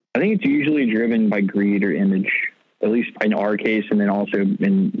think it's usually driven by greed or image, at least in our case. And then also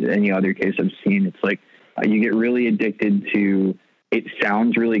in any other case I've seen, it's like you get really addicted to, it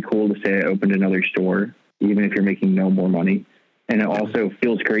sounds really cool to say I opened another store, even if you're making no more money. And it also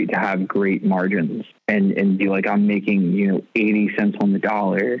feels great to have great margins and be like, I'm making, 80 cents on the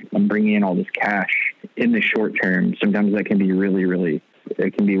dollar. I'm bringing in all this cash in the short term. Sometimes that can be really, really,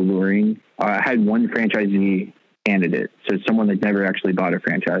 it can be alluring. I had one franchisee candidate. So someone that never actually bought a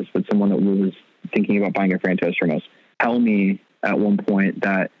franchise, but someone that was thinking about buying a franchise from us, tell me at one point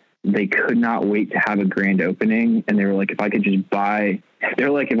that they could not wait to have a grand opening. And they were like, if I could just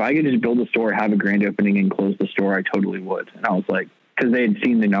build a store, have a grand opening and close the store, I totally would. And I was like, because they had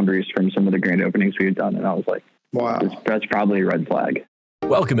seen the numbers from some of the grand openings we had done. And I was like, wow, that's probably a red flag.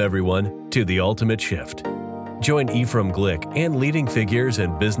 Welcome everyone to The Ultimate Shift. Join Ephraim Glick and leading figures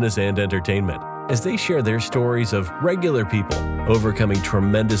in business and entertainment as they share their stories of regular people overcoming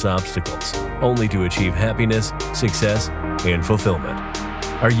tremendous obstacles only to achieve happiness, success, and fulfillment.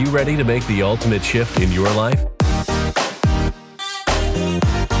 Are you ready to make the ultimate shift in your life?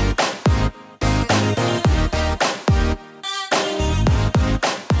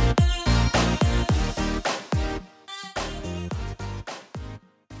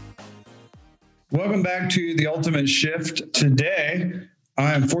 Welcome back to The Ultimate Shift. Today,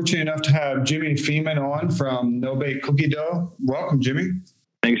 I am fortunate enough to have Jimmy Feeman on from No Bake Cookie Dough. Welcome, Jimmy.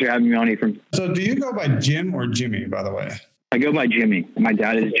 Thanks for having me on, Ephraim. So do you go by Jim or Jimmy, by the way? I go by Jimmy. My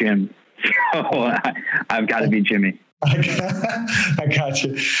dad is Jim. So I've got to be Jimmy. I got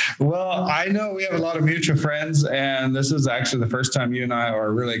you. Well, I know we have a lot of mutual friends, and this is actually the first time you and I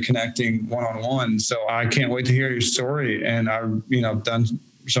are really connecting one-on-one. So I can't wait to hear your story. And I've done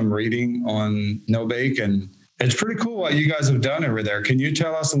some reading on No Bake, and it's pretty cool what you guys have done over there. Can you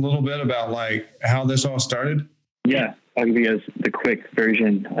tell us a little bit about how this all started? Yeah, I'll give you guys the quick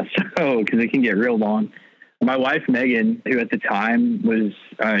version. So, because it can get real long. My wife, Megan, who at the time was,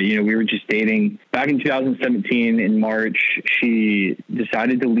 we were just dating back in 2017 in March, she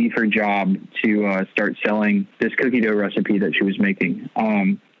decided to leave her job to start selling this cookie dough recipe that she was making.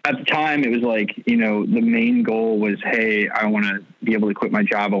 At the time, it was like, the main goal was, hey, I want to be able to quit my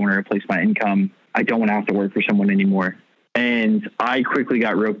job. I want to replace my income. I don't want to have to work for someone anymore. And I quickly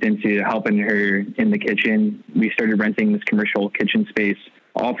got roped into helping her in the kitchen. We started renting this commercial kitchen space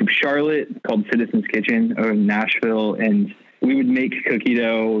off of Charlotte called Citizens Kitchen over in Nashville. And we would make cookie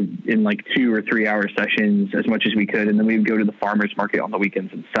dough in 2 or 3 hour sessions as much as we could. And then we would go to the farmer's market on the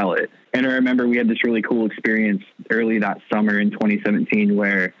weekends and sell it. And I remember we had this really cool experience early that summer in 2017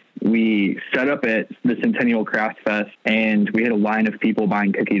 where we set up at the Centennial Craft Fest and we had a line of people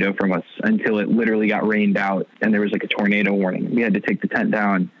buying cookie dough from us until it literally got rained out and there was a tornado warning. We had to take the tent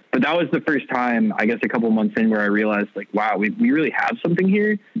down. But that was the first time, I guess, a couple months in where I realized, wow, we really have something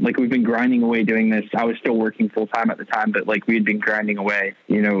here. We've been grinding away doing this. I was still working full time at the time, but we had been grinding away,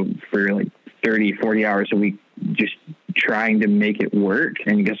 for 30, 40 hours a week, just trying to make it work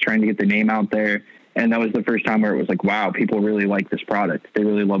and just trying to get the name out there. And that was the first time where it was wow, people really like this product. They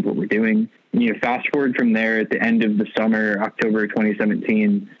really love what we're doing. Fast forward from there, at the end of the summer, October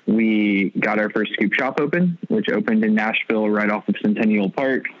 2017, we got our first scoop shop open, which opened in Nashville right off of Centennial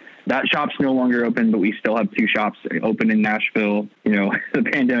Park. That shop's no longer open, but we still have 2 shops open in Nashville. The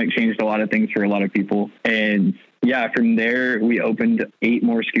pandemic changed a lot of things for a lot of people. And yeah, from there, we opened 8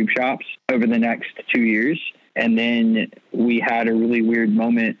 more scoop shops over the next 2 years. And then we had a really weird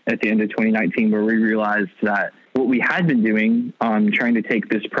moment at the end of 2019 where we realized that what we had been doing, trying to take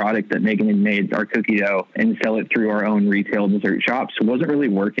this product that Megan had made, our cookie dough, and sell it through our own retail dessert shops wasn't really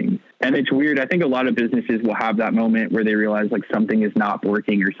working. And it's weird. I think a lot of businesses will have that moment where they realize something is not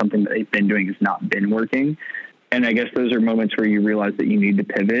working or something that they've been doing has not been working. And I guess those are moments where you realize that you need to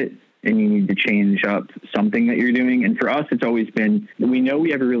pivot and you need to change up something that you're doing. And for us, it's always been, we know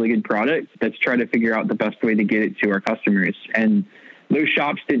we have a really good product. Let's try to figure out the best way to get it to our customers. And those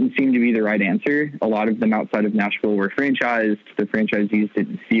shops didn't seem to be the right answer. A lot of them outside of Nashville were franchised. The franchisees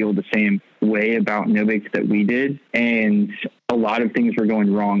didn't feel the same way about No Bake that we did. And a lot of things were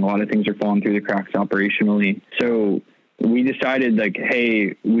going wrong. A lot of things are falling through the cracks operationally. So we decided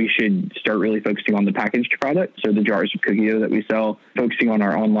hey, we should start really focusing on the packaged product. So the jars of cookie dough that we sell, focusing on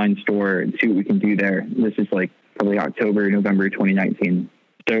our online store and see what we can do there. This is probably October, November 2019.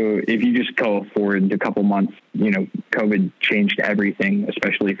 So if you just go forward a couple months, COVID changed everything,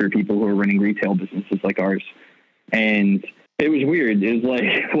 especially for people who are running retail businesses like ours. And it was weird. It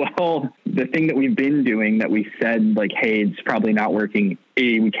was the thing that we've been doing that we said hey, it's probably not working.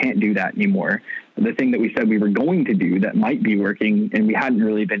 We can't do that anymore. The thing that we said we were going to do that might be working, and we hadn't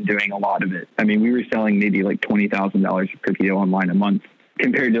really been doing a lot of it. I mean, we were selling maybe $20,000 of cookie dough online a month.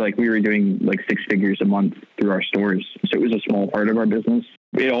 compared to like we were doing like 6 figures a month through our stores. So it was a small part of our business.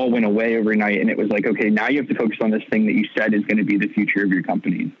 It all went away overnight, and it was like, okay, now you have to focus on this thing that you said is going to be the future of your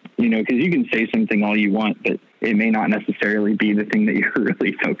company. You know, because you can say something all you want, but it may not necessarily be the thing that you're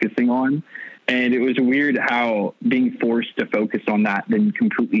really focusing on. And it was weird how being forced to focus on that then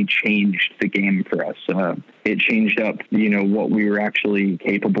completely changed the game for us. It changed up, you know, what we were actually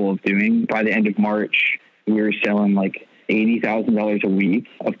capable of doing. By the end of March, we were selling like $80,000 a week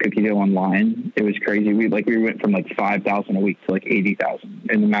of cookie dough online. It was crazy. We went from like 5,000 a week to like 80,000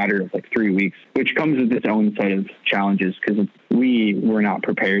 in a matter of like 3 weeks, which comes with its own set of challenges because we were not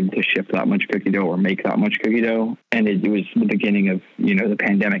prepared to ship that much cookie dough or make that much cookie dough. And it was the beginning of, you know, the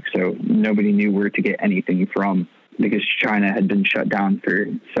pandemic. So nobody knew where to get anything from because China had been shut down for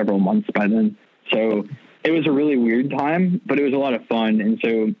several months by then. So it was a really weird time, but it was a lot of fun. And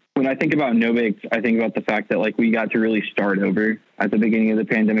so when I think about No Baked, I think about the fact that like we got to really start over at the beginning of the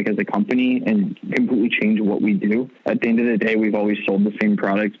pandemic as a company and completely change what we do. At the end of the day, we've always sold the same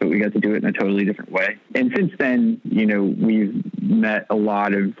products, but we got to do it in a totally different way. And since then, you know, we've met a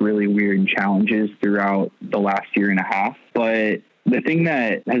lot of really weird challenges throughout the last year and a half. But the thing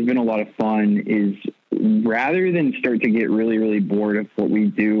that has been a lot of fun is rather than start to get really, really bored of what we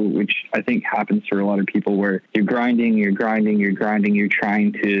do, which I think happens for a lot of people where you're grinding, you're trying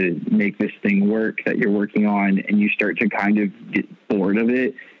to make this thing work that you're working on, and you start to kind of get bored of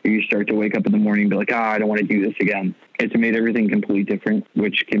it, or you start to wake up in the morning and be like, I don't want to do this again. It's made everything completely different,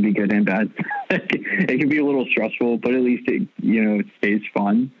 which can be good and bad. It can be a little stressful, but at least it, you know, it stays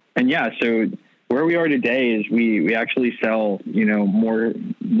fun. And yeah, so where we are today is we actually sell, you know,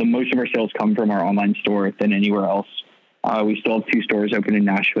 most of our sales come from our online store than anywhere else. We still have 2 stores open in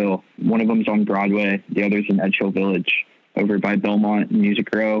Nashville. One of them's on Broadway. The other's in Edgehill Village over by Belmont and Music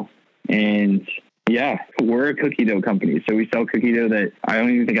Row. And yeah, we're a cookie dough company. So we sell cookie dough that, I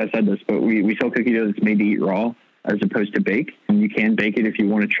don't even think I said this, but we sell cookie dough that's made to eat raw as opposed to bake. And you can bake it if you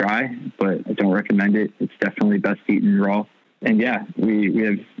want to try, but I don't recommend it. It's definitely best eaten raw. And yeah, we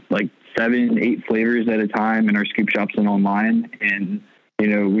have like 7-8 flavors at a time in our scoop shops and online. And, you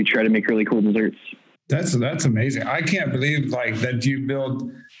know, we try to make really cool desserts. That's amazing. I can't believe like that you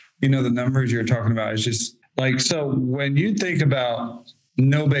build, you know, the numbers you're talking about is just like, so when you think about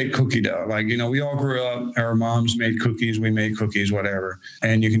no bake cookie dough, like, you know, we all grew up, our moms made cookies, we made cookies, whatever.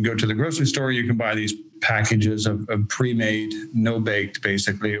 And you can go to the grocery store, you can buy these packages of pre-made, no baked,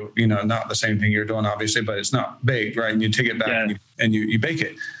 basically, you know, not the same thing you're doing, obviously, but it's not baked, right? And you take it back and you bake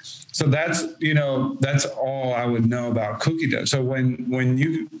it. So that's, you know, that's all I would know about cookie dough. So when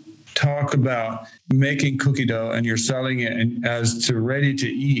you talk about making cookie dough and you're selling it and as to ready to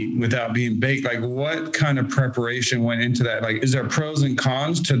eat without being baked, like what kind of preparation went into that? Like, is there pros and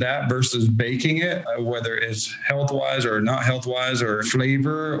cons to that versus baking it, whether it's health wise or not health wise or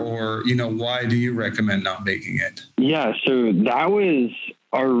flavor, or, you know, why do you recommend not baking it? Yeah. So that was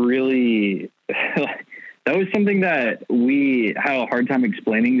a really, that was something that we had a hard time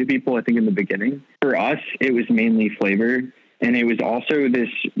explaining to people, I think, in the beginning. For us, it was mainly flavor. And it was also this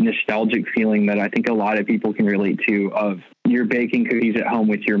nostalgic feeling that I think a lot of people can relate to of you're baking cookies at home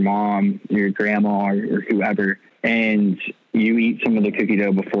with your mom, your grandma, or whoever, and you eat some of the cookie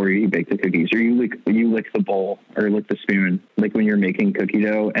dough before you bake the cookies, or you lick the bowl or lick the spoon, like when you're making cookie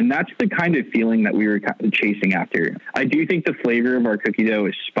dough. And that's the kind of feeling that we were chasing after. I do think the flavor of our cookie dough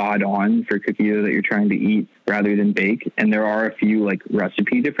is spot on for cookie dough that you're trying to eat rather than bake. And there are a few like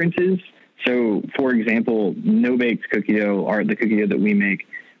recipe differences. So, for example, no baked cookie dough, or the cookie dough that we make,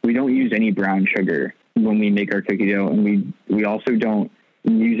 we don't use any brown sugar when we make our cookie dough, and we also don't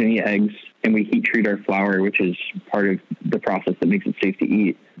use any eggs, and we heat treat our flour, which is part of the process that makes it safe to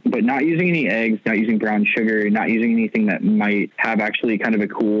eat. But not using any eggs, not using brown sugar, not using anything that might have actually kind of a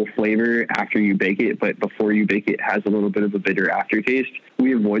cool flavor after you bake it, but before you bake it has a little bit of a bitter aftertaste.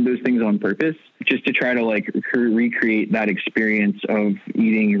 We avoid those things on purpose just to try to like recreate that experience of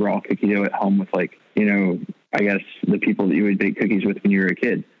eating raw cookie dough at home with, like, you know, I guess the people that you would bake cookies with when you were a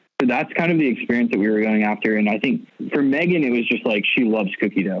kid. So that's kind of the experience that we were going after. And I think for Megan, it was just like, she loves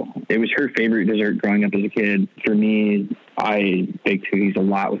cookie dough. It was her favorite dessert growing up as a kid. For me, I baked cookies a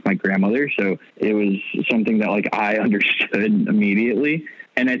lot with my grandmother. So it was something that like I understood immediately.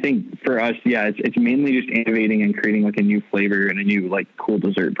 And I think for us, yeah, it's mainly just innovating and creating like a new flavor and a new like cool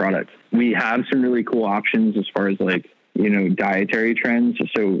dessert product. We have some really cool options as far as like, you know, dietary trends.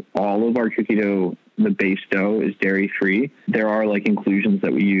 So all of our cookie dough the base dough is dairy free. There are like inclusions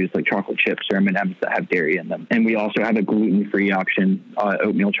that we use, like chocolate chips or M&Ms that have dairy in them. And we also have a gluten-free option,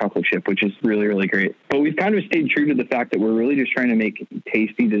 oatmeal chocolate chip, which is really, really great. But we've kind of stayed true to the fact that we're really just trying to make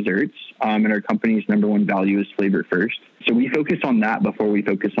tasty desserts. And our company's number one value is flavor first. So we focus on that before we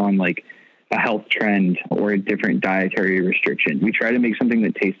focus on like a health trend or a different dietary restriction. We try to make something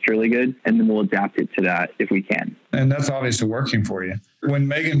that tastes really good, and then we'll adapt it to that if we can. And that's obviously working for you. When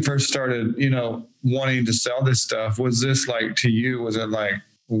Megan first started, wanting to sell this stuff, was this like to you, was it like,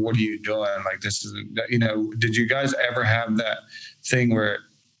 what are you doing? Like, this is, did you guys ever have that thing where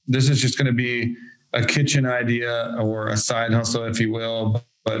this is just going to be a kitchen idea or a side hustle, if you will?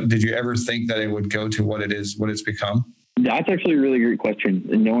 But did you ever think that it would go to what it is, what it's become? That's actually a really great question,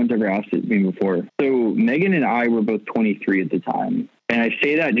 and no one's ever asked it me before. So Megan and I were both 23 at the time. And I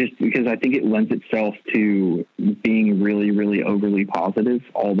say that just because I think it lends itself to being really, really overly positive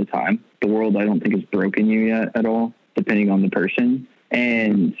all the time. The world, I don't think, has broken you yet at all, depending on the person.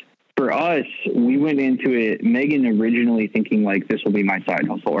 And for us, we went into it, Megan originally thinking like, this will be my side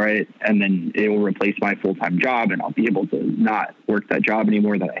hustle, right? And then it will replace my full-time job, and I'll be able to not work that job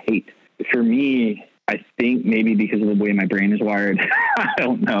anymore that I hate. For me, I think maybe because of the way my brain is wired, I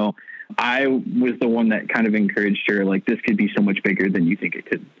don't know. I was the one that kind of encouraged her, like, this could be so much bigger than you think it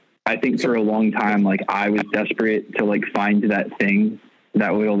could. I think for a long time, like, I was desperate to like find that thing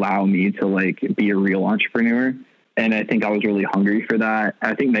that would allow me to like be a real entrepreneur. And I think I was really hungry for that.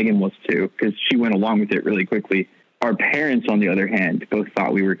 I think Megan was too, because she went along with it really quickly. Our parents, on the other hand, both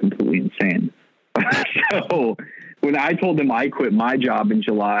thought we were completely insane. So when I told them I quit my job in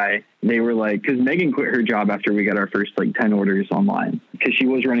July, they were like, because Megan quit her job after we got our first like 10 orders online, because she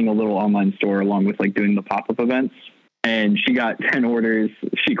was running a little online store along with like doing the pop-up events, and she got 10 orders.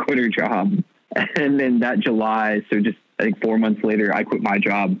 She quit her job. And then that July, so just I think 4 months later, I quit my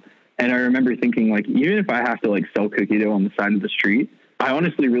job. And I remember thinking, like, even if I have to like sell cookie dough on the side of the street, I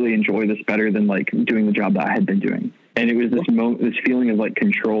honestly really enjoy this better than like doing the job that I had been doing. And it was this feeling of like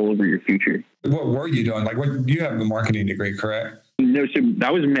control over your future. What were you doing? Like, what, you have a marketing degree, correct? No, so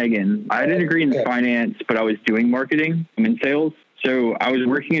that was Megan. I had a degree in finance, but I was doing marketing. I'm in sales. So I was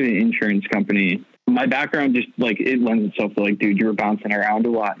working at an insurance company. My background just like, it lends itself to like, dude, you were bouncing around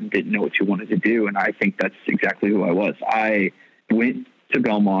a lot and didn't know what you wanted to do. And I think that's exactly who I was. I went to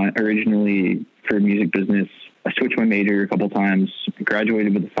Belmont originally for music business. I switched my major a couple of times,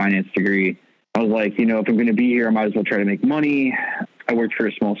 graduated with a finance degree. I was like, if I'm going to be here, I might as well try to make money. I worked for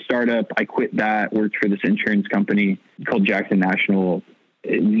a small startup. I quit that, worked for this insurance company called Jackson National,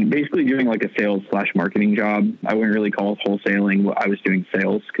 basically doing like a sales/marketing job. I wouldn't really call it wholesaling. I was doing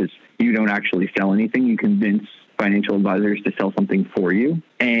sales because you don't actually sell anything. You convince financial advisors to sell something for you.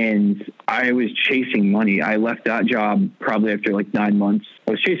 And I was chasing money. I left that job probably after like 9 months.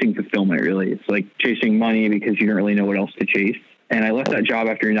 I was chasing fulfillment, really. It's like chasing money because you don't really know what else to chase. And I left that job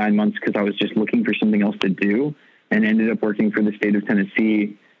after 9 months because I was just looking for something else to do, and ended up working for the state of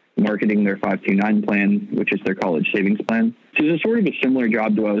Tennessee, marketing their 529 plan, which is their college savings plan. So it's sort of a similar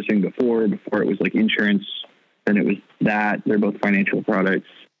job to what I was doing before. Before it was like insurance, then it was that. They're both financial products.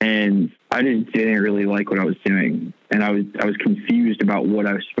 And I just didn't really like what I was doing. And I was confused about what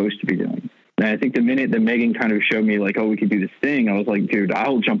I was supposed to be doing. And I think the minute that Megan kind of showed me like, oh, we could do this thing, I was like, dude,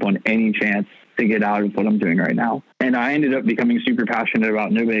 I'll jump on any chance to get out of what I'm doing right now. And I ended up becoming super passionate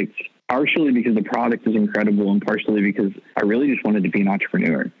about No Baked, partially because the product is incredible and partially because I really just wanted to be an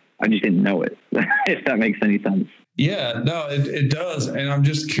entrepreneur. I just didn't know it, if that makes any sense. Yeah, no, it does. And I'm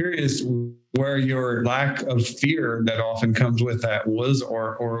just curious where your lack of fear that often comes with that was,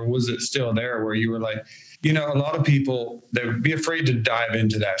 or was it still there where you were like, a lot of people, they would be afraid to dive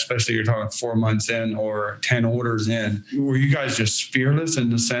into that, especially you're talking 4 months in or 10 orders in. Were you guys just fearless in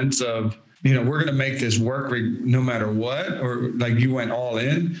the sense of, we're going to make this work no matter what, or like you went all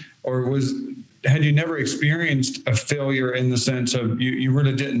in, or had you never experienced a failure in the sense of you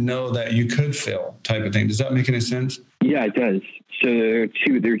really didn't know that you could fail type of thing? Does that make any sense? Yeah, it does. So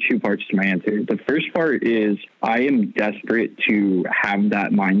there are two parts to my answer. The first part is I am desperate to have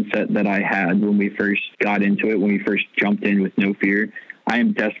that mindset that I had when we first got into it, when we first jumped in with no fear. I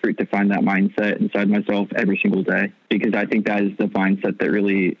am desperate to find that mindset inside myself every single day, because I think that is the mindset that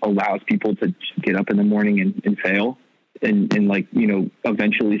really allows people to get up in the morning and fail and like,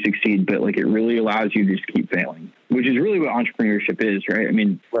 eventually succeed. But like, it really allows you to just keep failing, which is really what entrepreneurship is, right? I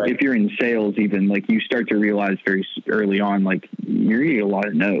mean, If you're in sales, even like you start to realize very early on, like you're getting a lot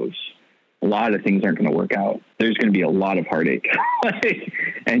of no's. A lot of things aren't going to work out. There's going to be a lot of heartache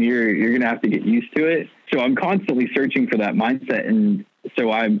and you're going to have to get used to it. So I'm constantly searching for that mindset. And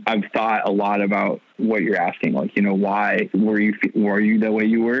so I've thought a lot about what you're asking, like, why were you the way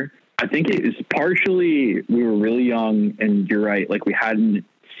you were? I think it was partially we were really young, and you're right. Like we hadn't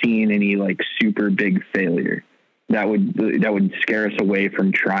seen any like super big failure that would scare us away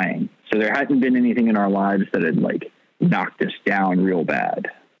from trying. So there hadn't been anything in our lives that had like knocked us down real bad.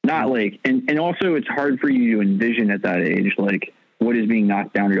 Not like, and also it's hard for you to envision at that age, like what is being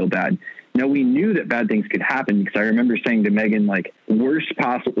knocked down real bad. No, we knew that bad things could happen because I remember saying to Megan, like, worst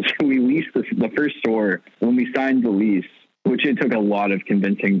possible. So we leased the first store when we signed the lease, which it took a lot of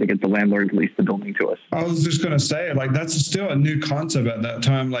convincing to get the landlord to lease the building to us. I was just going to say, like, that's still a new concept at that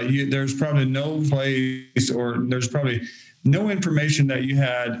time. Like, there's probably no place or there's probably no information that you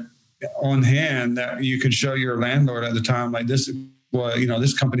had on hand that you could show your landlord at the time. Like, this, well, you know,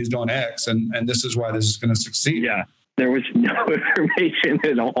 this company's doing X and this is why this is going to succeed. Yeah. There was no information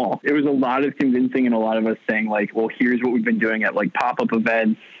at all. It was a lot of convincing and a lot of us saying like, well, here's what we've been doing at like pop-up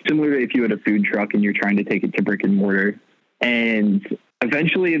events, similar to if you had a food truck and you're trying to take it to brick and mortar. And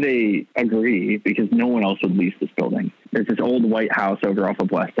eventually they agree because no one else would lease this building. There's this old white house over off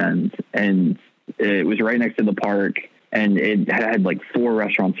of West End, and it was right next to the park, and it had like 4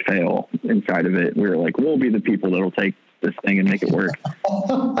 restaurants fail inside of it. We were like, we'll be the people that'll take this thing and make it work.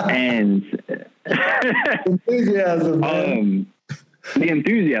 And enthusiasm, the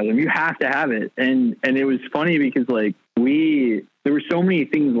enthusiasm, you have to have it. And it was funny because like there were so many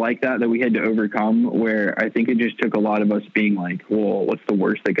things like that we had to overcome, where I think it just took a lot of us being like, well, what's the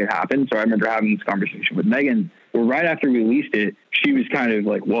worst that could happen? So I remember having this conversation with Megan, where right after we leased it, she was kind of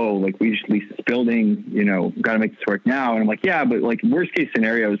like, whoa, like we just leased this building, you know, got to make this work now. And I'm like, yeah, but like worst case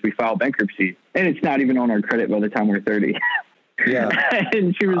scenario is we file bankruptcy and it's not even on our credit by the time we're 30. Yeah.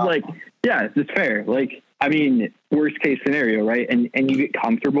 And she was like, yeah, it's fair. Like, I mean, worst case scenario, right? And you get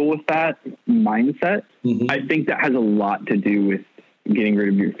comfortable with that mindset. Mm-hmm. I think that has a lot to do with getting rid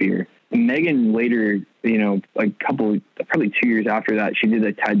of your fear. And Megan later, you know, probably 2 years after that, she did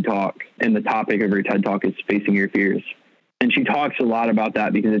a TED Talk, and the topic of her TED Talk is facing your fears. And she talks a lot about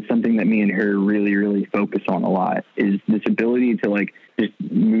that because it's something that me and her really, really focus on a lot, is this ability to like just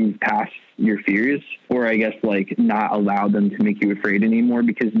move past your fears, or I guess like not allow them to make you afraid anymore.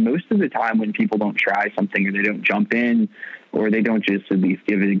 Because most of the time when people don't try something, or they don't jump in, or they don't just at least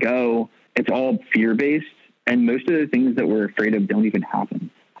give it a go, it's all fear-based. And most of the things that we're afraid of don't even happen.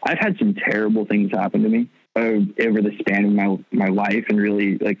 I've had some terrible things happen to me over the span of my life, and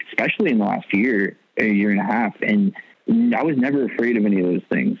really like, especially in the last year and a half. And I was never afraid of any of those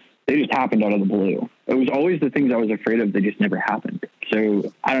things. They just happened out of the blue. It was always the things I was afraid of that just never happened.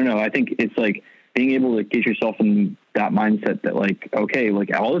 So I don't know. I think it's like being able to get yourself in that mindset that like, okay,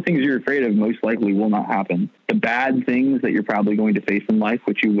 like all the things you're afraid of most likely will not happen. The bad things that you're probably going to face in life,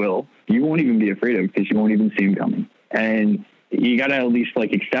 which you will, you won't even be afraid of because you won't even see them coming. And you got to at least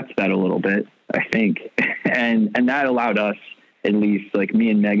like accept that a little bit, I think. And that allowed us, at least like me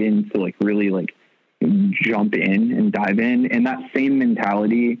and Megan, to like really like jump in and dive in. And that same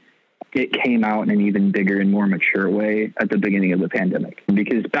mentality, it came out in an even bigger and more mature way at the beginning of the pandemic.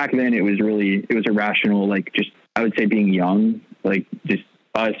 Because back then it was irrational, like just, I would say being young, like just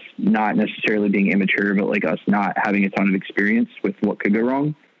us not necessarily being immature, but like us not having a ton of experience with what could go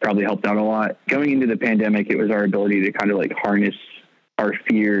wrong probably helped out a lot. Going into the pandemic, it was our ability to kind of like harness our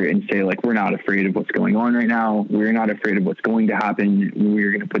fear and say like, we're not afraid of what's going on right now. We're not afraid of what's going to happen. We're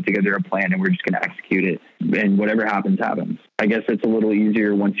going to put together a plan and we're just going to execute it. And whatever happens, happens. I guess it's a little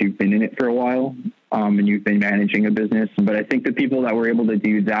easier once you've been in it for a while, and you've been managing a business. But I think the people that were able to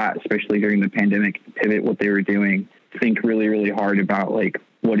do that, especially during the pandemic, pivot what they were doing, think really, really hard about like,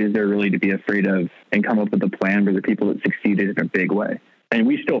 what is there really to be afraid of, and come up with a plan for the people that succeeded in a big way. And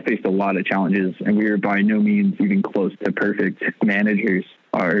we still faced a lot of challenges, and we were by no means even close to perfect managers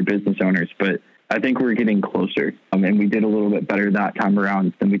or business owners, but I think we're getting closer. And we did a little bit better that time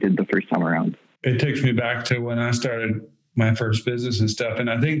around than we did the first time around. It takes me back to when I started my first business and stuff. And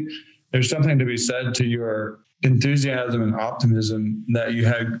I think there's something to be said to your enthusiasm and optimism that you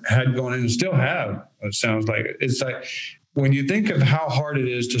had going in and still have. It sounds like it's like when you think of how hard it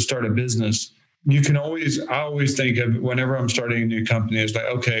is to start a business, I always think of whenever I'm starting a new company, it's like,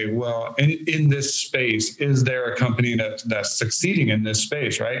 okay, well, in this space, is there a company that's succeeding in this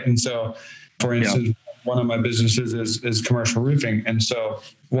space, right? And so, for instance, one of my businesses is commercial roofing. And so,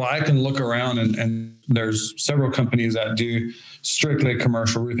 well, I can look around and there's several companies that do strictly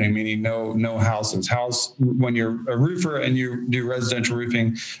commercial roofing, meaning no houses. When you're a roofer and you do residential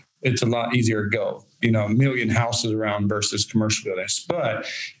roofing, it's a lot easier to go. a million houses around versus commercial buildings. But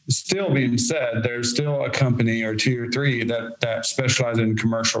still being said, there's still a company or two or three that specialize in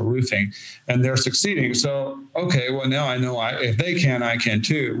commercial roofing, and they're succeeding. So, okay, well, now I know if they can, I can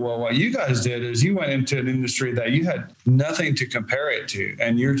too. Well, what you guys did is you went into an industry that you had nothing to compare it to,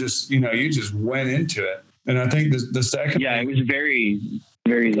 and you just went into it. And I think the second, it was very,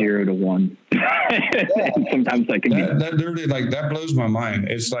 very 0 to 1. Sometimes that literally, like, that blows my mind.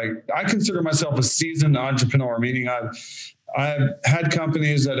 It's like, I consider myself a seasoned entrepreneur, meaning I've had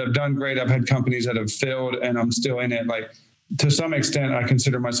companies that have done great. I've had companies that have failed, and I'm still in it. Like, to some extent, I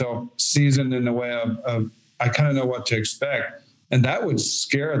consider myself seasoned in the way of I kind of know what to expect. And that would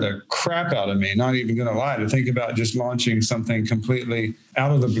scare the crap out of me, not even going to lie, to think about just launching something completely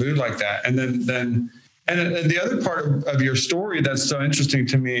out of the blue like that. And then the other part of your story that's so interesting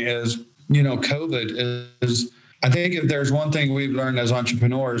to me is, COVID is, I think if there's one thing we've learned as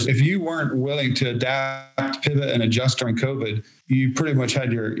entrepreneurs, if you weren't willing to adapt, pivot, and adjust during COVID, you pretty much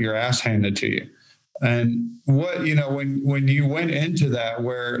had your ass handed to you. And what, when you went into that,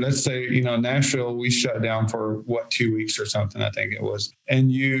 where, let's say, Nashville, we shut down for 2 weeks or something, I think it was,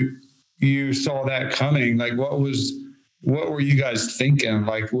 and you saw that coming, like, what were you guys thinking?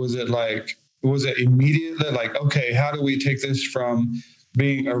 Like, was it immediately like, okay, how do we take this from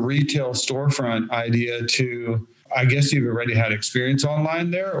being a retail storefront idea to, I guess you've already had experience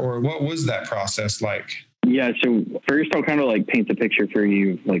online there, or what was that process like? Yeah. So first I'll kind of like paint the picture for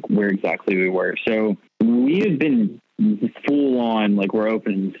you, like where exactly we were. So we had been full on, like, we're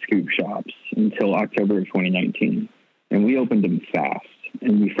opening scoop shops until October of 2019, and we opened them fast,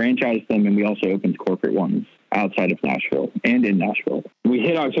 and we franchised them. And we also opened corporate ones outside of Nashville and in Nashville. We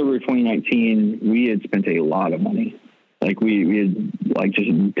hit October of 2019. We had spent a lot of money. Like, we had, like,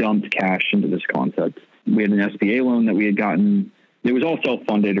 just dumped cash into this concept. We had an SBA loan that we had gotten. It was all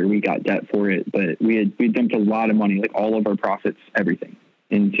self-funded, or we got debt for it, but we dumped a lot of money, like all of our profits, everything,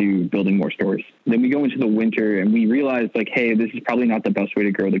 into building more stores. Then we go into the winter and we realized, like, hey, this is probably not the best way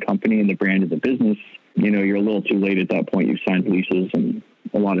to grow the company and the brand of the business. You're a little too late at that point. You've signed leases and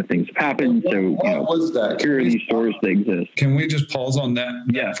a lot of things have happened. What was that? Here are these stores that exist. Can we just pause on that?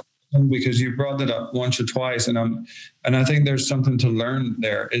 Yeah. Because you brought that up once or twice, and I think there's something to learn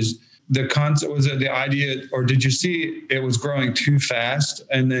there. Is the concept, was it the idea, or did you see it was growing too fast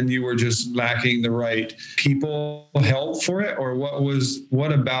and then you were just lacking the right people help for it, or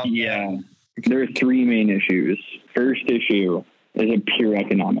what about? Yeah, there are three main issues. First issue is a pure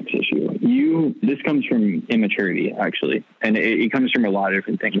economics issue. This comes from immaturity, actually, and it comes from a lot of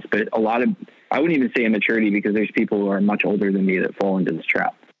different things, but I wouldn't even say immaturity, because there's people who are much older than me that fall into this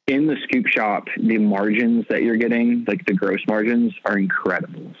trap. In the scoop shop, the margins that you're getting, like the gross margins, are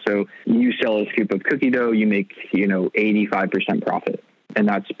incredible. So you sell a scoop of cookie dough, you make, 85% profit. And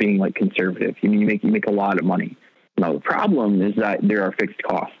that's being, like, conservative. You make a lot of money. Now, the problem is that there are fixed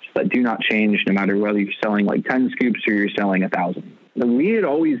costs that do not change no matter whether you're selling like 10 scoops or you're selling 1,000. We had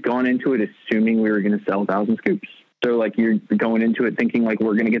always gone into it assuming we were going to sell 1,000 scoops. So, like, you're going into it thinking, like,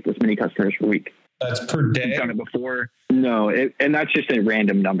 we're going to get this many customers per week. That's per day? We've done it before. No, and that's just a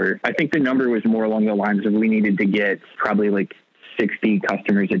random number. I think the number was more along the lines of we needed to get probably like 60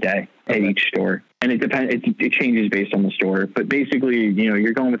 customers a day at each store. And it depends. It changes based on the store. But basically,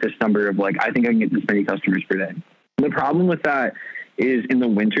 you're going with this number of, like, I think I can get this many customers per day. The problem with that is in the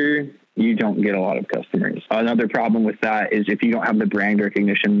winter, you don't get a lot of customers. Another problem with that is if you don't have the brand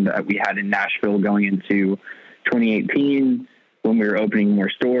recognition that we had in Nashville going into 2018, when we were opening more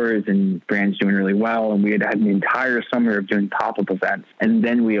stores and brands doing really well, and we had an entire summer of doing pop-up events, and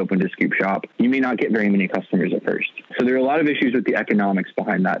then we opened a scoop shop, you may not get very many customers at first. So there are a lot of issues with the economics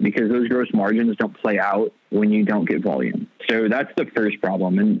behind that, because those gross margins don't play out when you don't get volume. So that's the first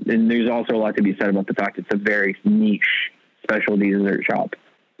problem. And there's also a lot to be said about the fact it's a very niche specialty dessert shop.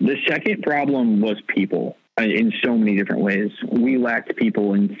 The second problem was people. In so many different ways. We lacked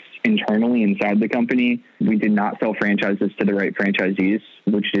people internally inside the company. We did not sell franchises to the right franchisees,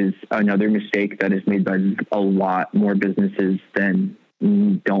 which is another mistake that is made by a lot more businesses than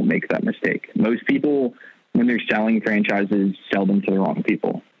don't make that mistake. Most people, when they're selling franchises, sell them to the wrong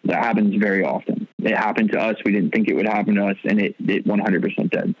people. That happens very often. It happened to us. We didn't think it would happen to us, and it 100%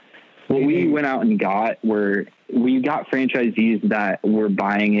 did. What we went out and we got franchisees that were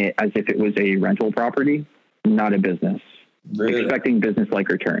buying it as if it was a rental property, not a business, really? Expecting business-like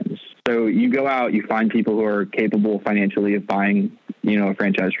returns. So you go out, you find people who are capable financially of buying, a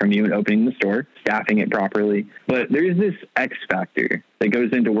franchise from you and opening the store, staffing it properly. But there's this X factor that goes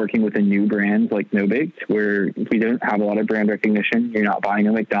into working with a new brand like No Baked, where if we don't have a lot of brand recognition, you're not buying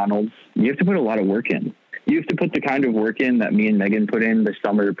a McDonald's, you have to put a lot of work in. you have to put the kind of work in that me and Megan put in the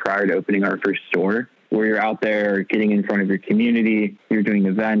summer prior to opening our first store, where you're out there getting in front of your community, you're doing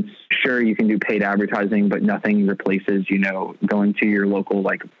events. Sure, you can do paid advertising, but nothing replaces, going to your local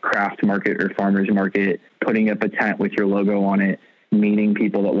like craft market or farmer's market, putting up a tent with your logo on it, meeting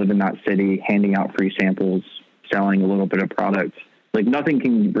people that live in that city, handing out free samples, selling a little bit of product. Like nothing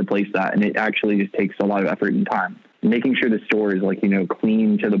can replace that. And it actually just takes a lot of effort and time. Making sure the store is like,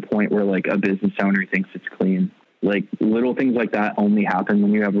 clean to the point where like a business owner thinks it's clean. Like little things like that only happen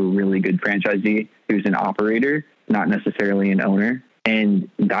when you have a really good franchisee who's an operator, not necessarily an owner. And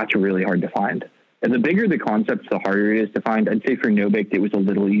that's really hard to find. And the bigger the concepts, the harder it is to find. I'd say for No Baked, it was a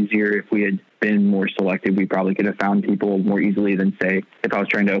little easier. If we had been more selective, we probably could have found people more easily than, say, if I was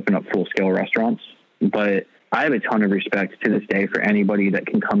trying to open up full-scale restaurants. But I have a ton of respect to this day for anybody that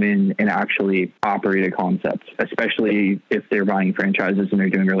can come in and actually operate a concept, especially if they're buying franchises and they're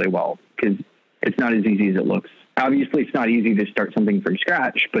doing really well, because it's not as easy as it looks. Obviously, it's not easy to start something from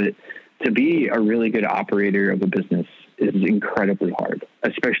scratch, but to be a really good operator of a business is incredibly hard,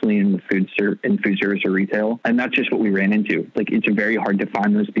 especially in the food service or retail. And that's just what we ran into. Like, it's very hard to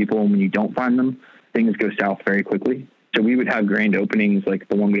find those people. And when you don't find them, things go south very quickly. So we would have grand openings like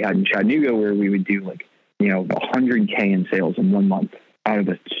the one we had in Chattanooga, where we would do like, $100K in sales in 1 month out of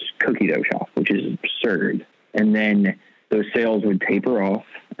a cookie dough shop, which is absurd. And then those sales would taper off,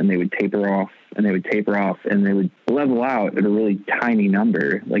 and they would taper off, and they would taper off, and they would level out at a really tiny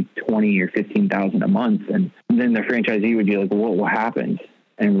number, like 20 or 15,000 a month. And then the franchisee would be like, well, what happened?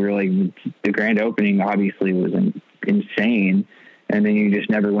 And we were like, the grand opening obviously was insane. And then you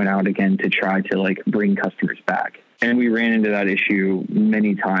just never went out again to try to like bring customers back. And we ran into that issue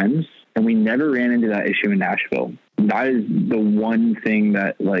many times, and we never ran into that issue in Nashville. That is the one thing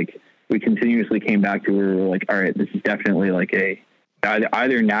that like we continuously came back to, where we were like, all right, this is definitely like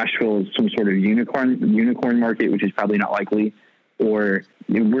either Nashville is some sort of unicorn market, which is probably not likely, or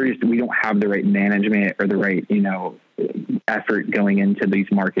we don't have the right management or the right, effort going into these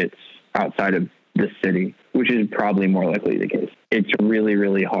markets outside of the city, which is probably more likely the case. It's really,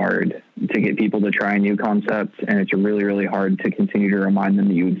 really hard to get people to try a new concept, and it's really, really hard to continue to remind them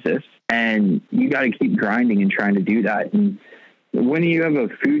that you exist. And you got to keep grinding and trying to do that. And when you have a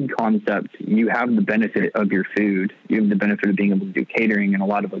food concept, you have the benefit of your food. You have the benefit of being able to do catering and a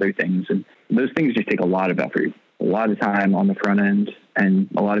lot of other things. And those things just take a lot of effort, a lot of time on the front end. And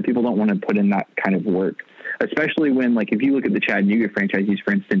a lot of people don't want to put in that kind of work, especially when, like, if you look at the Chattanooga franchisees,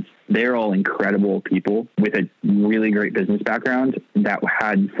 for instance, they're all incredible people with a really great business background that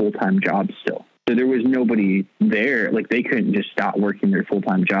had full-time jobs still. So there was nobody there. Like, they couldn't just stop working their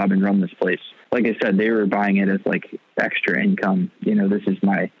full-time job and run this place. Like I said, they were buying it as like extra income. This is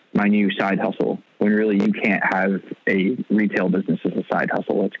my new side hustle, when really you can't have a retail business as a side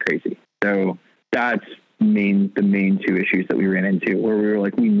hustle. That's crazy. So that's the main two issues that we ran into, where we were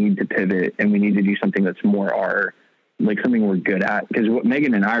like, we need to pivot and we need to do something that's more something we're good at. Because what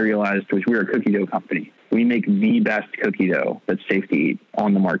Megan and I realized was we're a cookie dough company. We make the best cookie dough that's safe to eat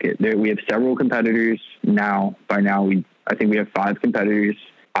on the market. We have several competitors now. By now, I think we have 5 competitors.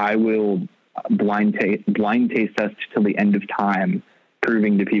 I will blind taste test till the end of time,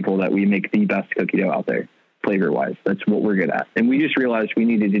 proving to people that we make the best cookie dough out there, flavor wise. That's what we're good at. And we just realized we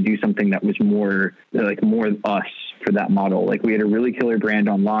needed to do something that was more us for that model. Like, we had a really killer brand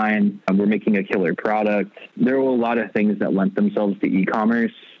online. We're making a killer product. There were a lot of things that lent themselves to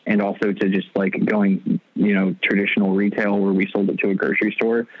e-commerce, and also to just like going, traditional retail, where we sold it to a grocery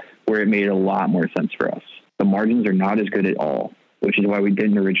store, where it made a lot more sense for us. The margins are not as good at all, which is why we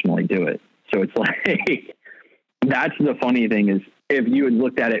didn't originally do it. So it's like, that's the funny thing, is if you had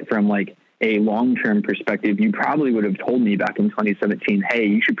looked at it from like a long-term perspective, you probably would have told me back in 2017, hey,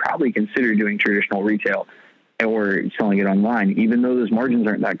 you should probably consider doing traditional retail or selling it online. Even though those margins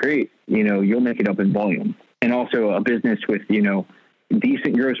aren't that great, you'll make it up in volume. And also a business with,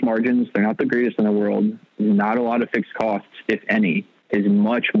 decent gross margins, they're not the greatest in the world, not a lot of fixed costs, if any, is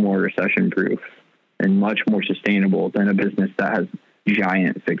much more recession-proof and much more sustainable than a business that has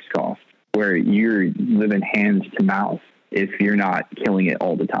giant fixed costs, where you're living hands to mouth if you're not killing it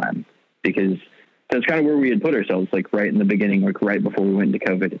all the time. Because that's kind of where we had put ourselves, like right in the beginning, like right before we went into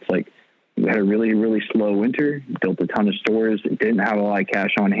COVID. It's like we had a really, really slow winter, built a ton of stores, didn't have a lot of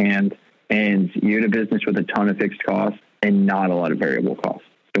cash on hand, and you had a business with a ton of fixed costs and not a lot of variable costs.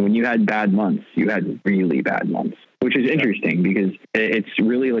 So when you had bad months, you had really bad months, which is interesting because it's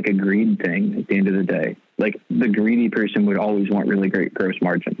really like a greed thing at the end of the day. Like, the greedy person would always want really great gross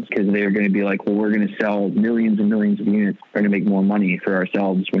margins, because they're going to be like, well, we're going to sell millions and millions of units, we're going to make more money for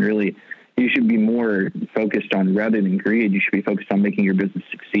ourselves, when really, You should be more focused on, rather than greed, you should be focused on making your business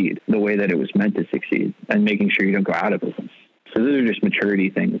succeed the way that it was meant to succeed and making sure you don't go out of business. So those are just maturity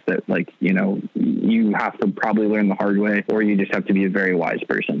things that, like, you know, you have to probably learn the hard way, or you just have to be a very wise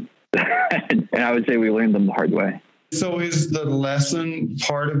person. And I would say we learned them the hard way. So is the lesson,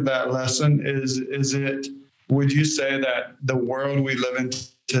 part of that lesson, is it, would you say that the world we live in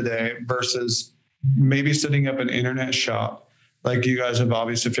today versus maybe setting up an internet shop, like you guys have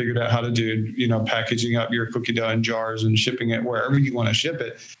obviously figured out how to do, you know, packaging up your cookie dough in jars and shipping it wherever you want to ship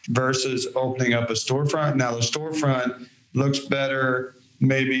it, versus opening up a storefront? Now the storefront looks better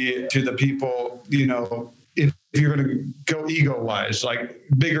maybe to the people, you know, if you're going to go ego wise, like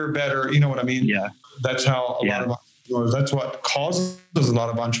bigger, better, you know what I mean? Yeah. That's how a lot of entrepreneurs, that's what causes a lot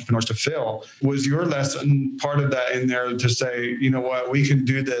of entrepreneurs to fail. Was your lesson part of that in there to say, you know what, we can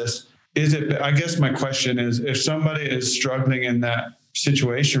do this? Is it, I guess my question is, if somebody is struggling in that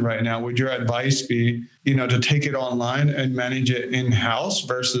situation right now, would your advice be, you know, to take it online and manage it in-house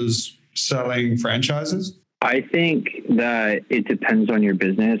versus selling franchises? I think that it depends on your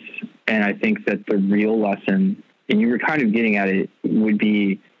business. And I think that the real lesson, and you were kind of getting at it, would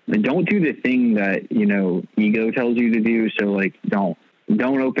be, don't do the thing that, you know, ego tells you to do. So like, don't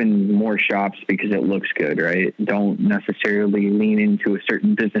open more shops because it looks good, right? Don't necessarily lean into a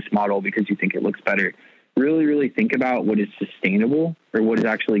certain business model because you think it looks better. Really, really think about what is sustainable or what is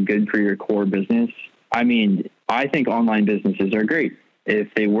actually good for your core business. I mean, I think online businesses are great.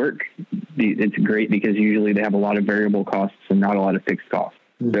 If they work, it's great because usually they have a lot of variable costs and not a lot of fixed costs.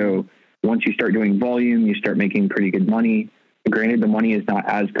 Mm-hmm. So once you start doing volume, you start making pretty good money. Granted, the money is not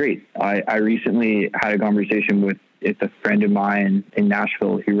as great. I recently had a conversation with a friend of mine in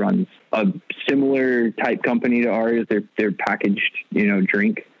Nashville who runs a similar type company to ours. They're packaged, you know,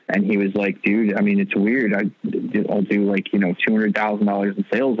 drink. And he was like, dude, I mean, it's weird. I'll do like, you know, $200,000 in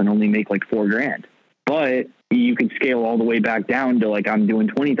sales and only make like $4,000. But you can scale all the way back down to like, I'm doing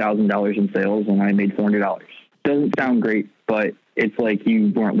 $20,000 in sales and I made $400. Doesn't sound great, but it's like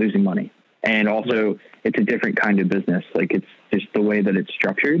you weren't losing money. And also it's a different kind of business. Like it's just the way that it's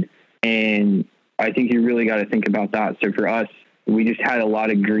structured. And I think you really got to think about that. So for us, we just had a lot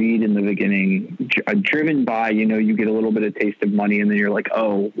of greed in the beginning, driven by, you know, you get a little bit of taste of money and then you're like,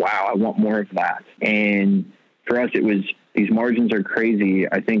 oh, wow, I want more of that. And for us, it was, these margins are crazy.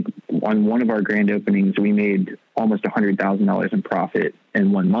 I think on one of our grand openings, we made almost $100,000 in profit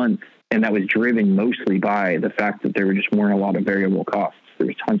in 1 month. And that was driven mostly by the fact that there just weren't a lot of variable costs. There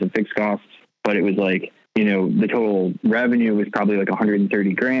was tons of fixed costs, but it was like, you know, the total revenue was probably like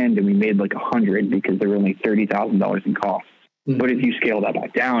 130 grand and we made like 100 because there were only $30,000 in costs. Mm-hmm. But if you scale that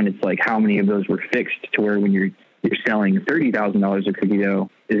back down, it's like how many of those were fixed to where when you're selling $30,000 of cookie dough,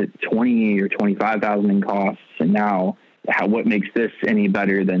 is it 20 or 25,000 in costs? And now what makes this any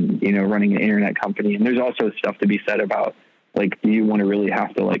better than, you know, running an internet company? And there's also stuff to be said about, like, do you want to really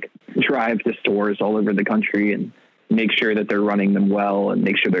have to like drive to stores all over the country and make sure that they're running them well and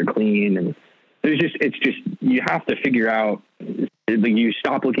make sure they're clean? And it's just, you have to figure out, like, you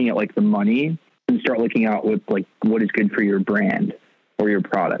stop looking at like the money and start looking out with like what is good for your brand or your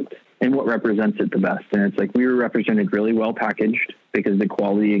product and what represents it the best. And it's like, we were represented really well packaged because the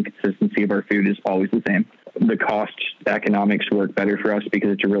quality and consistency of our food is always the same. The cost economics work better for us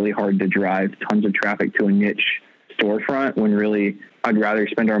because it's really hard to drive tons of traffic to a niche storefront when really I'd rather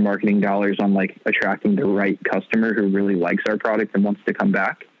spend our marketing dollars on like attracting the right customer who really likes our product and wants to come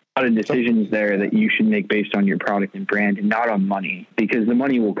back. A lot of decisions there that you should make based on your product and brand and not on money, because the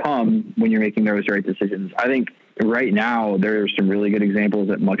money will come when you're making those right decisions. I think right now there are some really good examples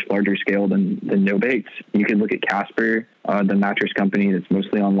at much larger scale than No Bakes. You could look at Casper, the mattress company that's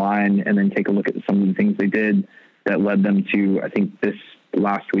mostly online, and then take a look at some of the things they did that led them to, I think this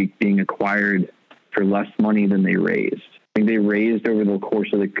last week, being acquired for less money than they raised. I think they raised over the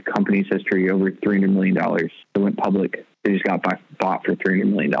course of the company's history over $300 million. They went public. They just got bought for $300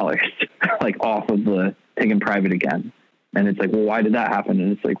 million, like off of the taken private again. And it's like, well, why did that happen?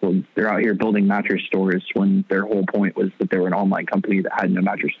 And it's like, well, they're out here building mattress stores when their whole point was that they were an online company that had no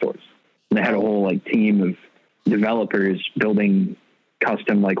mattress stores. And they had a whole like team of developers building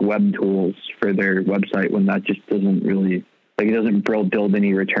custom like web tools for their website when that just doesn't really, like, it doesn't build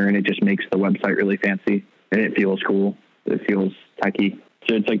any return. It just makes the website really fancy and it feels cool. It feels techy.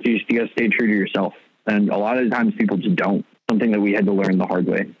 So it's like, you got to stay true to yourself. And a lot of the times people just don't. Something that we had to learn the hard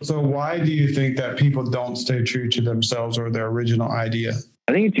way. So why do you think that people don't stay true to themselves or their original idea?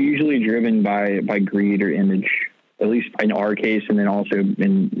 I think it's usually driven by greed or image, at least in our case. And then also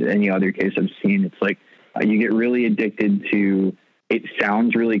in any other case I've seen, it's like you get really addicted to, it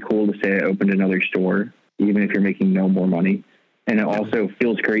sounds really cool to say I opened another store, even if you're making no more money. And it also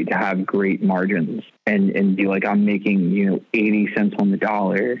feels great to have great margins and be like, I'm making, 80 cents on the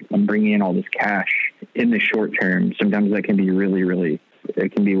dollar. I'm bringing in all this cash in the short term. Sometimes that can be really, really,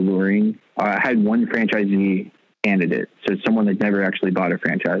 it can be alluring. I had one franchisee candidate. So someone that never actually bought a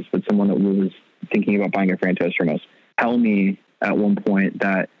franchise, but someone that was thinking about buying a franchise from us, tell me at one point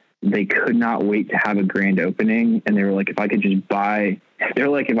that they could not wait to have a grand opening. And they were like, if I could just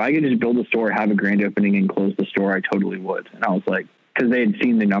build a store, have a grand opening and close the store, I totally would. And I was like, because they had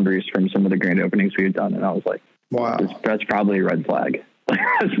seen the numbers from some of the grand openings we had done. And I was like, wow, that's probably a red flag.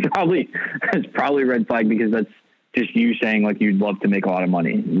 That's probably a red flag, because that's just you saying like, you'd love to make a lot of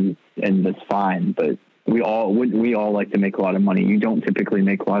money, and that's fine. But we all like to make a lot of money. You don't typically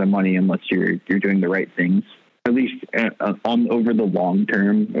make a lot of money unless you're doing the right things, at least over the long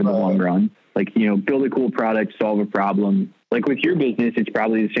term or the long run. Like, build a cool product, solve a problem. Like with your business, it's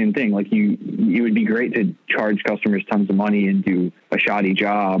probably the same thing. Like you would be great to charge customers tons of money and do a shoddy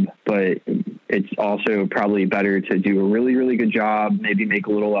job, but it's also probably better to do a really, really good job, maybe make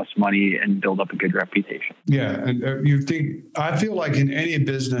a little less money and build up a good reputation. Yeah. And I feel like in any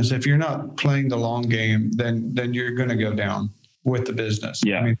business, if you're not playing the long game, then you're going to go down with the business.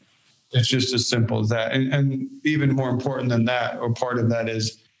 Yeah. I mean, it's just as simple as that. And even more important than that, or part of that,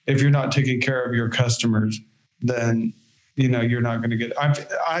 is if you're not taking care of your customers, then you're not going to get.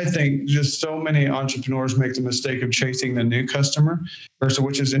 I think just so many entrepreneurs make the mistake of chasing the new customer,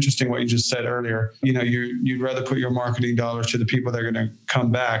 which is interesting what you just said earlier. You'd rather put your marketing dollars to the people that are going to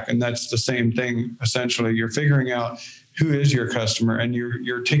come back, and that's the same thing. Essentially, you're figuring out who is your customer, and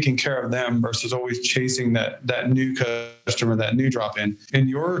you're taking care of them versus always chasing that new customer, that new drop in. In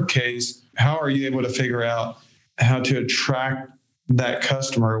your case, how are you able to figure out how to attract that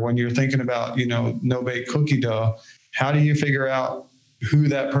customer when you're thinking about no-bake cookie dough? How do you figure out who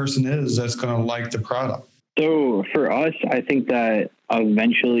that person is that's going to like the product? So for us, I think that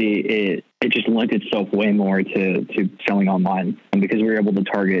eventually it just lent itself way more to selling online, and because we were able to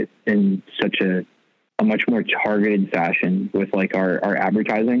target in such a much more targeted fashion with like our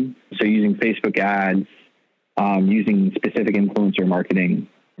advertising. So using Facebook ads, using specific influencer marketing,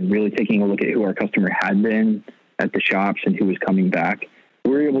 really taking a look at who our customer had been at the shops and who was coming back.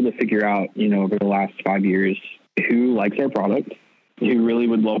 We were able to figure out, over the last 5 years, who likes our product, who really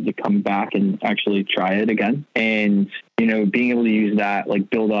would love to come back and actually try it again. And, being able to use that, like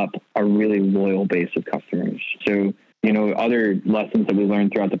build up a really loyal base of customers. So, other lessons that we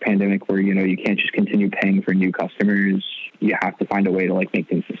learned throughout the pandemic were, you can't just continue paying for new customers. You have to find a way to like make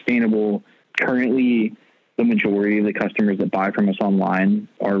things sustainable. Currently, the majority of the customers that buy from us online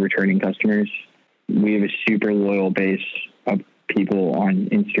are returning customers. We have a super loyal base of people on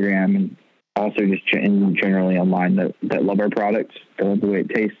Instagram and also just generally online that love our products. They love the way it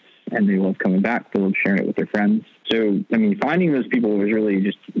tastes, and they love coming back. They love sharing it with their friends. So, finding those people was really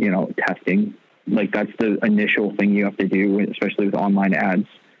just, testing. Like that's the initial thing you have to do, especially with online ads,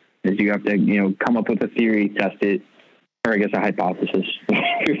 is you have to, come up with a theory, test it, or I guess a hypothesis,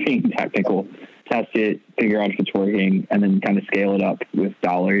 if you're being technical, test it, figure out if it's working, and then kind of scale it up with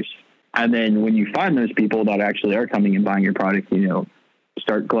dollars. And then when you find those people that actually are coming and buying your product,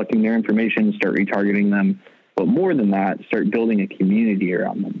 start collecting their information, start retargeting them. But more than that, start building a community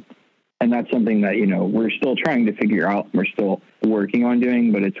around them. And that's something that, we're still trying to figure out. We're still working on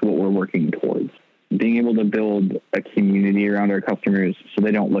doing, but it's what we're working towards. Being able to build a community around our customers so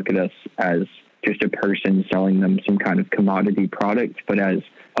they don't look at us as just a person selling them some kind of commodity product, but as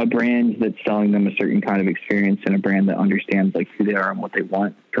a brand that's selling them a certain kind of experience, and a brand that understands like who they are and what they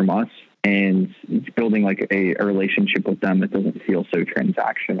want from us, and building like a relationship with them that doesn't feel so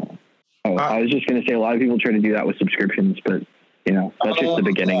transactional. I was just going to say a lot of people try to do that with subscriptions, but that's just the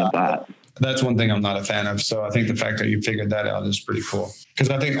beginning of that. That's one thing I'm not a fan of. So I think the fact that you figured that out is pretty cool, because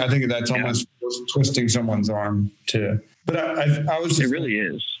I think that's almost twisting someone's arm too. But I was just, it really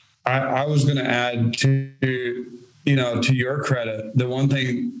is. I was going to add to to your credit, the one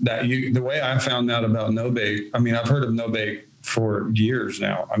thing that the way I found out about No Bake. I've heard of No Bake for years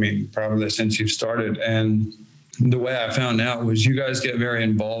now. Probably since you've started. And the way I found out was you guys get very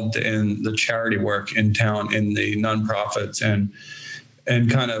involved in the charity work in town, in the nonprofits,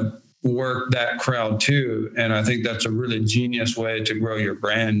 and kind of work that crowd too. And I think that's a really genius way to grow your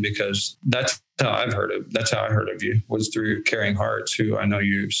brand, because that's how I heard of you, was through Caring Hearts, who I know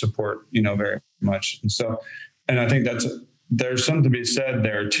you support, very much. And I think there's something to be said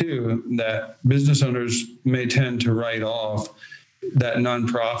there too, that business owners may tend to write off that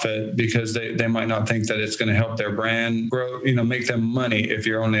nonprofit because they might not think that it's going to help their brand grow, make them money if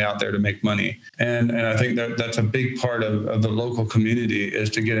you're only out there to make money. And I think that's a big part of the local community, is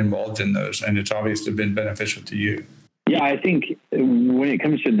to get involved in those. And it's obviously been beneficial to you. Yeah, I think when it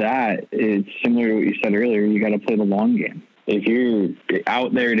comes to that, it's similar to what you said earlier. You got to play the long game. If you're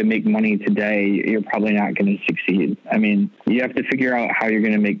out there to make money today, you're probably not going to succeed. I mean, you have to figure out how you're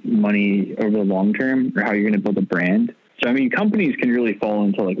going to make money over the long term, or how you're going to build a brand. So, I mean, companies can really fall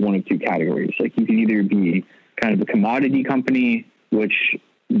into like one of two categories. Like, you can either be kind of a commodity company, which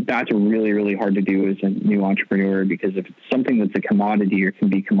that's really, really hard to do as a new entrepreneur, because if it's something that's a commodity or can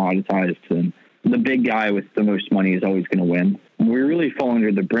be commoditized, then the big guy with the most money is always going to win. We really fall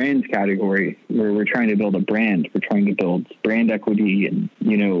under the brands category, where we're trying to build a brand. We're trying to build brand equity and,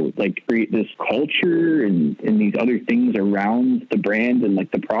 you know, like create this culture and these other things around the brand and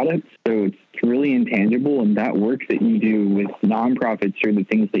like the product. So it's really intangible. And that work that you do with nonprofits, or the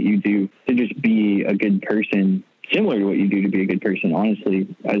things that you do to just be a good person, similar to what you do to be a good person,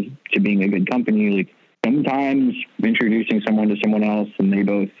 honestly, as to being a good company. Like, sometimes introducing someone to someone else and they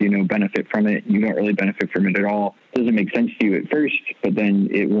both, you know, benefit from it. You don't really benefit from it at all. It doesn't make sense to you at first, but then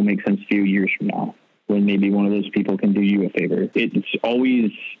it will make sense to you years from now, when maybe one of those people can do you a favor. It's always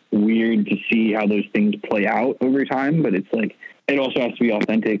weird to see how those things play out over time, but it's like, it also has to be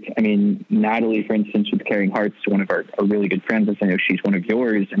authentic. I mean, Natalie, for instance, with Caring Hearts, is one of our really good friends. I know she's one of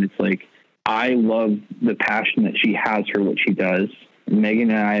yours. And it's like, I love the passion that she has for what she does. Megan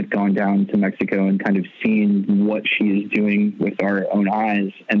and I have gone down to Mexico and kind of seen what she is doing with our own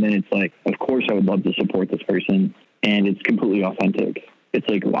eyes. And then it's like, of course I would love to support this person. And it's completely authentic. It's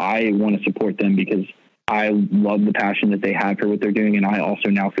like, well, I want to support them because I love the passion that they have for what they're doing. And I also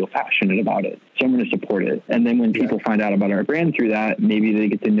now feel passionate about it. So I'm going to support it. And then when people find out about our brand through that, maybe they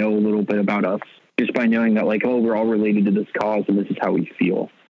get to know a little bit about us just by knowing that, like, oh, we're all related to this cause and this is how we feel.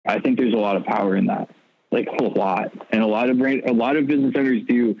 I think there's a lot of power in that. Like, a lot. And a lot of business owners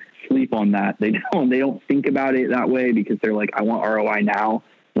do sleep on that. They don't think about it that way, because they're like, I want ROI now,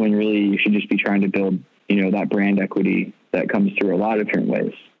 when really you should just be trying to build, you know, that brand equity that comes through a lot of different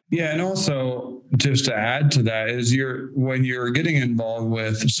ways. Yeah. And also, just to add to that, is when you're getting involved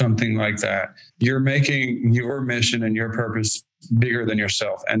with something like that, you're making your mission and your purpose bigger than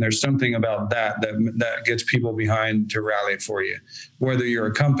yourself. And there's something about that gets people behind to rally for you, whether you're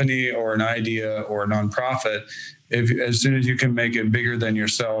a company or an idea or a nonprofit. As soon as you can make it bigger than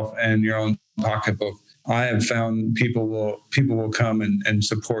yourself and your own pocketbook, I have found people will come and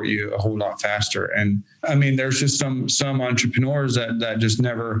support you a whole lot faster. And I mean, there's just some entrepreneurs that just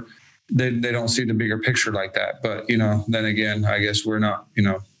never, they don't see the bigger picture like that. But, you know, then again, I guess we're not, you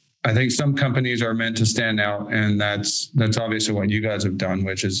know, I think some companies are meant to stand out, and that's obviously what you guys have done,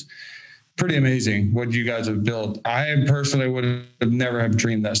 which is pretty amazing what you guys have built. I personally would have never have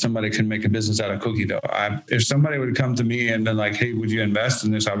dreamed that somebody could make a business out of cookie dough. If somebody would come to me and been like, hey, would you invest in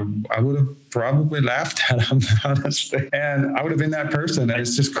this? I would have probably laughed at them, honestly. And I would have been that person. And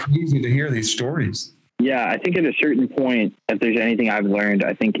it's just crazy to hear these stories. Yeah, I think at a certain point, if there's anything I've learned,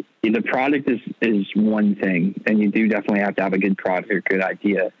 I think the product is one thing, and you do definitely have to have a good product or good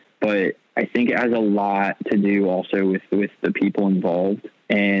idea. But I think it has a lot to do also with the people involved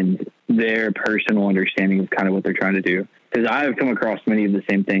and their personal understanding of kind of what they're trying to do. Because I have come across many of the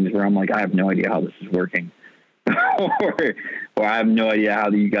same things where I'm like, I have no idea how this is working. or I have no idea how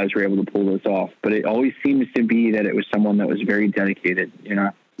you guys were able to pull this off. But it always seems to be that it was someone that was very dedicated, you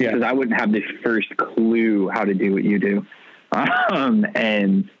know? Yeah. Because I wouldn't have the first clue how to do what you do.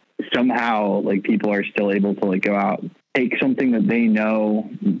 And somehow, like, people are still able to, like, go out, take something that they know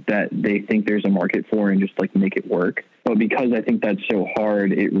that they think there's a market for and just, like, make it work. But because I think that's so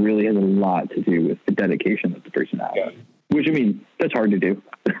hard, it really has a lot to do with the dedication that the person has. Yeah. Which, I mean, that's hard to do.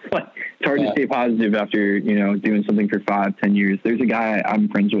 It's hard to stay positive after, you know, doing something for 5-10 years. There's a guy I'm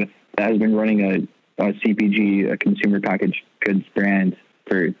friends with that has been running a CPG, a consumer packaged goods brand,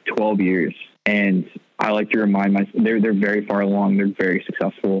 for 12 years. And I like to remind myself, they're very far along. They're very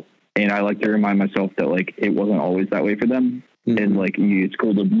successful. And I like to remind myself that, like, it wasn't always that way for them. Mm-hmm. And, like, it's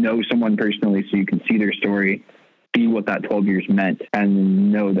cool to know someone personally so you can see their story, see what that 12 years meant,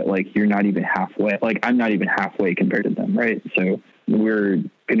 and know that, like, you're not even halfway. Like, I'm not even halfway compared to them, right? So we're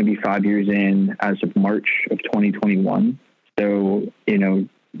going to be 5 years in as of March of 2021. So, you know,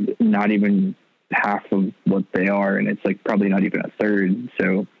 not even half of what they are, and it's like probably not even a third.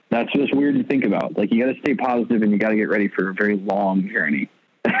 So that's just weird to think about. Like, you got to stay positive and you got to get ready for a very long journey.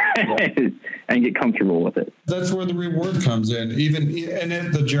 And get comfortable with it. That's where the reward comes in.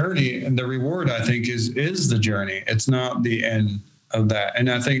 The journey and the reward, I think, is the journey. It's not the end of that. And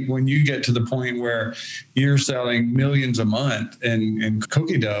I think when you get to the point where you're selling millions a month in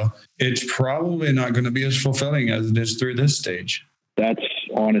cookie dough, it's probably not going to be as fulfilling as it is through this stage. That's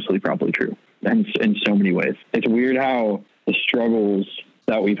honestly probably true. And in so many ways. It's weird how the struggles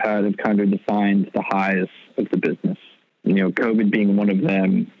that we've had have kind of defined the highs of the business. COVID being one of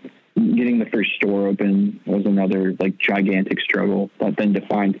them. Getting the first store open was another like gigantic struggle that then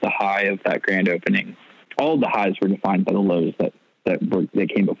defines the high of that grand opening. All of the highs were defined by the lows that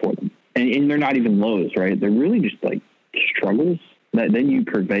came before them. And they're not even lows, right? They're really just like struggles that then you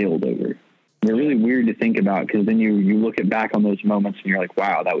prevailed over. They're really weird to think about, because then you look back on those moments and you're like,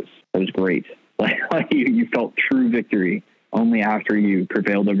 wow, that was great. Like you felt true victory only after you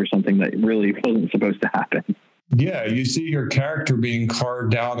prevailed over something that really wasn't supposed to happen. Yeah, you see your character being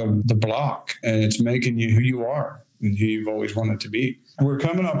carved out of the block, and it's making you who you are and who you've always wanted to be. We're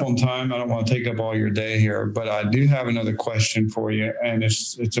coming up on time. I don't want to take up all your day here, but I do have another question for you, and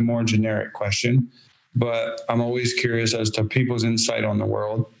it's a more generic question, but I'm always curious as to people's insight on the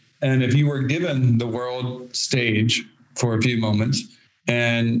world. And if you were given the world stage for a few moments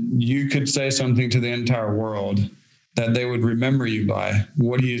and you could say something to the entire world that they would remember you by,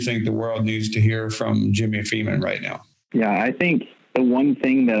 what do you think the world needs to hear from Jimmy Feeman right now? Yeah, I think the one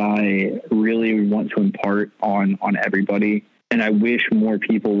thing that I really want to impart on everybody, and I wish more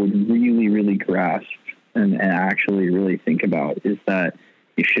people would really, really grasp and actually really think about, is that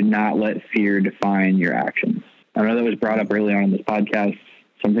you should not let fear define your actions. I know that was brought up early on in this podcast.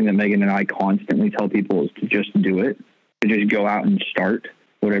 Something that Megan and I constantly tell people is to just do it, to just go out and start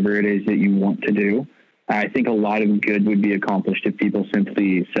whatever it is that you want to do. I think a lot of good would be accomplished if people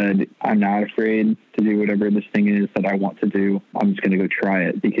simply said, I'm not afraid to do whatever this thing is that I want to do. I'm just going to go try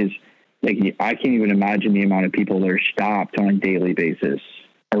it. Because I can't even imagine the amount of people that are stopped on a daily basis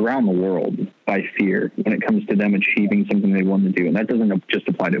around the world by fear when it comes to them achieving something they want to do. And that doesn't just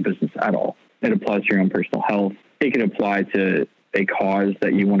apply to a business at all. It applies to your own personal health. It could apply to a cause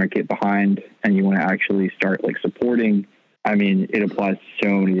that you want to get behind and you want to actually start like supporting. I mean, it applies to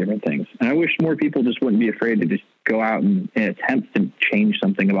so many different things. And I wish more people just wouldn't be afraid to just go out and attempt to change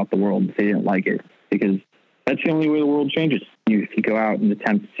something about the world if they didn't like it, because that's the only way the world changes. If you go out and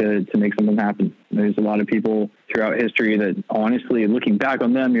attempt to make something happen. There's a lot of people throughout history that honestly, looking back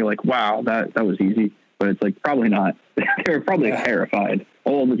on them, you're like, wow, that was easy. But it's like, probably not. They were probably terrified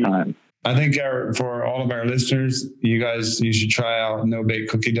all the time. I think for all of our listeners, you should try out no-bake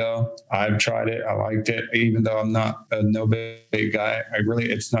cookie dough. I've tried it. I liked it, even though I'm not a no-bake guy.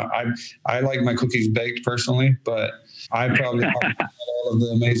 I like my cookies baked personally, but I probably don't have all of the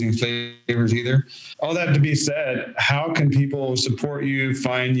amazing flavors either. All that to be said, how can people support you,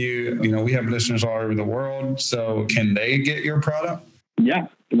 find you? We have listeners all over the world, so can they get your product? Yeah.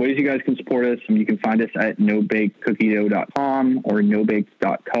 The ways you guys can support us, you can find us at nobakedcookiedough.com or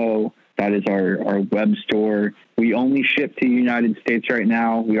nobaked.co. That is our web store. We only ship to the United States right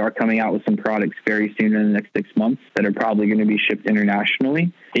now. We are coming out with some products very soon in the next 6 months that are probably going to be shipped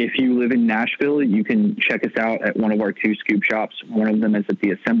internationally. If you live in Nashville, you can check us out at one of our 2 scoop shops. One of them is at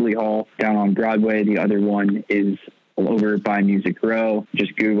the Assembly Hall down on Broadway. The other one is over by Music Row.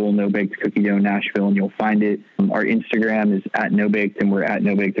 Just Google No Baked Cookie Dough Nashville and you'll find it. Our Instagram is at No Baked, and we're at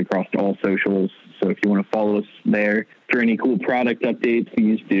No Baked across all socials. So if you want to follow us there for any cool product updates,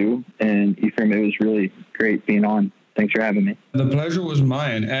 please do. And Ephraim, it was really great being on. Thanks for having me. The pleasure was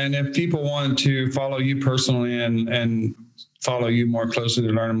mine. And if people want to follow you personally and follow you more closely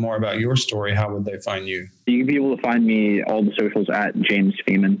to learn more about your story, how would they find you? You can be able to find me all the socials at James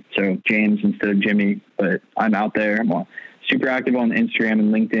Feeman. So James instead of Jimmy, but I'm out there. I'm super active on Instagram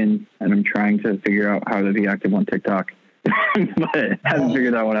and LinkedIn, and I'm trying to figure out how to be active on TikTok, but haven't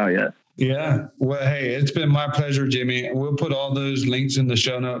figured that one out yet. Yeah. Well, hey, it's been my pleasure, Jimmy. We'll put all those links in the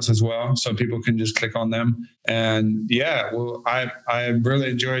show notes as well, so people can just click on them. And yeah, well, I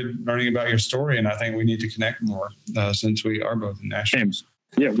really enjoyed learning about your story, and I think we need to connect more since we are both in Nashville.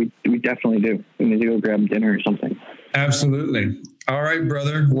 Yeah, we definitely do. We need to go grab dinner or something. Absolutely. All right,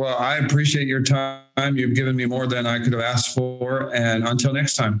 brother. Well, I appreciate your time. You've given me more than I could have asked for. And until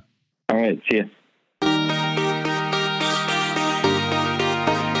next time. All right. See you.